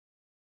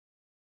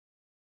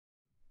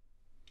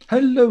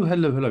Hello,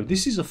 hello, hello.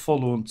 This is a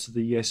follow-on to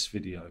the Yes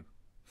video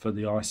for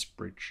the ice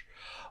bridge.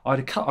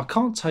 I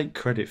can't take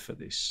credit for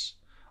this.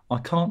 I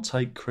can't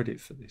take credit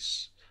for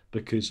this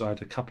because I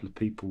had a couple of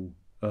people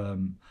uh,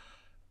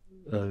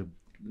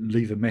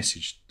 leave a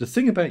message. The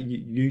thing about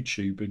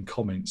YouTube and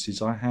comments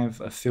is I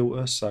have a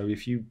filter, so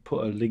if you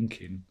put a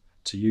link in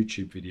to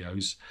YouTube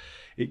videos,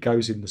 it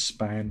goes in the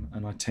spam,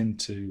 and I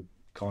tend to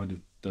kind of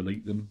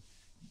delete them.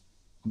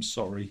 I'm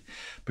sorry,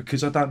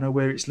 because I don't know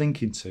where it's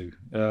linking to.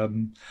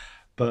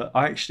 But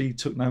I actually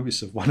took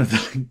notice of one of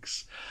the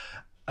links,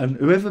 and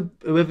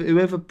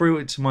whoever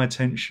brought it to my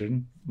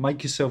attention,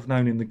 make yourself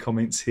known in the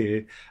comments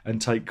here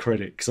and take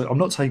credit, because I'm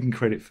not taking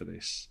credit for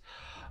this,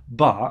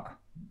 but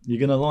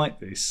you're gonna like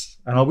this,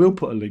 and I will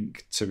put a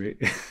link to it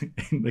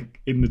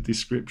in the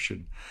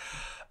description.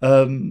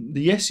 The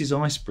Yes's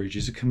Ice Bridge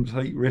is a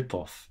complete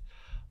rip-off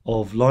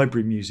of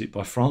library music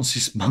by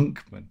Francis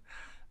Monkman.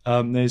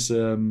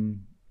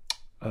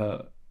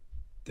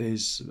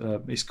 It's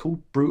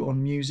called Brute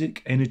on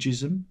Music,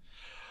 Energism.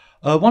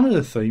 One of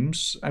the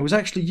themes was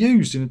actually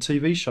used in a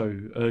TV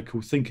show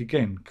called Think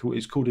Again.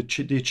 It's called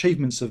The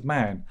Achievements of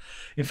Man.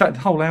 In fact,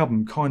 the whole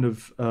album kind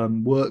of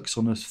works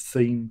on a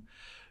theme.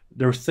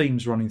 There are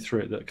themes running through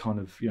it that kind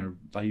of, he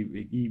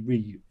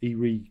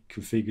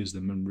reconfigures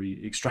them and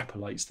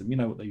extrapolates them. You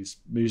know what these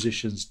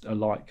musicians are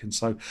like. And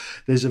so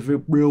there's a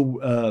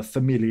real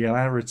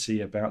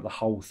familiarity about the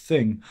whole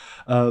thing.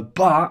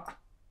 But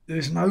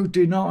there's no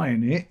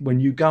denying it when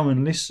you go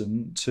and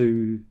listen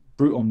to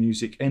Brute on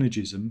Music,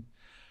 Energism,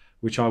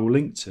 which I will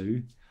link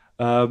to,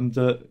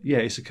 that, yeah,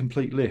 it's a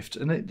complete lift.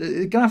 And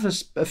it's going to have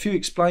a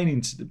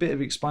bit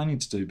of explaining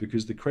to do,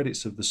 because the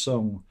credits of the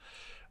song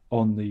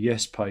on the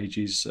Yes page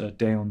is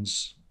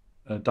Downs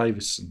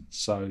Davison.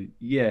 So,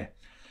 yeah.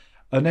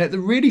 And the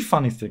really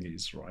funny thing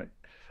is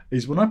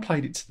when I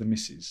played it to the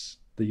missus,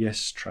 the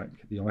Yes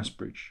track, the Ice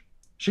Bridge,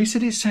 she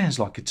said it sounds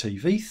like a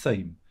TV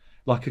theme,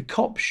 like a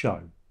cop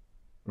show.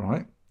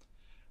 Right?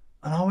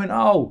 And I went,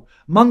 oh,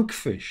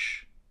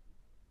 Monkfish.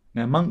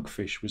 Now,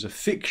 Monkfish was a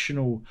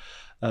fictional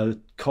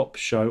cop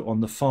show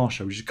on The Far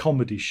Show, which is a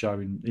comedy show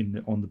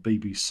on the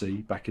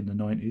BBC back in the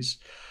 90s,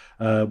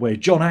 where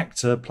John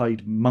Actor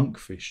played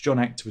Monkfish. John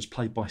Actor was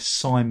played by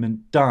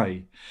Simon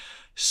Day.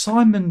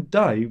 Simon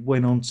Day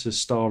went on to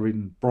star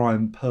in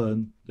Brian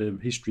Pern, The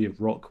History of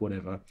Rock,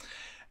 whatever.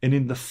 And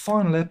in the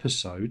final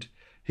episode,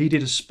 he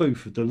did a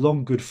spoof of The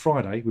Long Good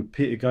Friday with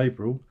Peter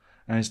Gabriel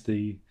as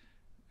the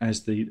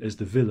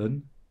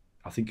villain.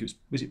 I think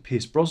was it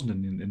Pierce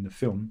Brosnan in the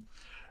film,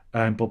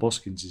 and Bob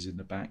Hoskins is in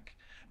the back.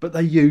 But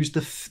they used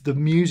the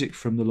music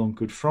from The Long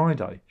Good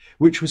Friday,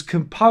 which was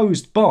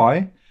composed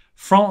by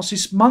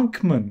Francis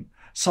Monkman.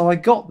 So I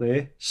got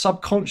there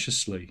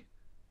subconsciously.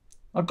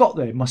 I got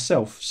there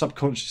myself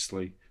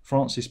subconsciously.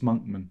 Francis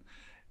Monkman.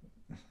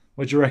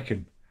 What do you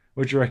reckon?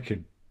 What do you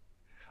reckon?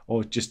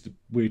 Or just a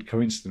weird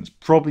coincidence?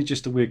 Probably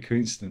just a weird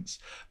coincidence.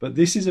 But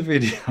this is a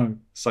video,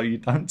 so you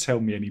don't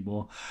tell me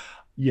anymore.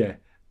 Yeah,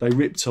 they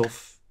ripped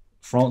off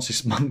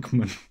Francis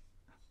Monkman.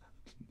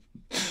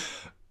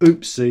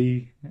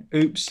 Oopsie.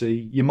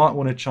 You might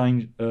want to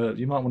change.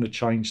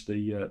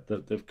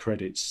 The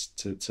credits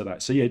to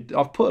that. So yeah,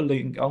 I've put a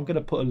link. I'm going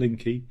to put a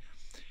linky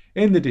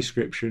in the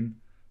description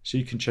so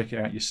you can check it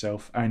out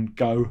yourself and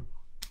go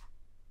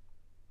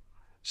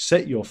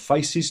set your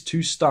faces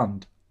to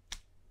stunned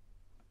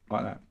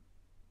like that.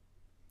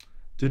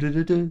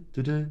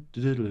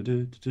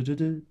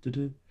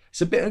 It's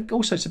a bit.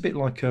 Also, it's a bit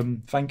like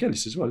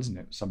Vangelis as well, isn't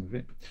it? Some of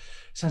it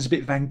sounds a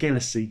bit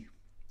Vangelis-y.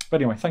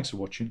 But anyway, thanks for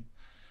watching.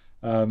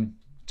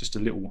 Just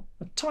a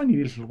tiny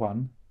little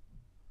one.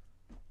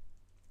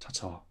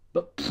 Ta-ta.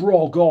 But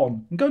prog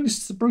on and go and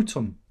listen to the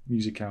Bruton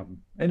music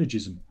album,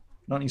 Energism,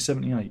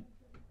 1978.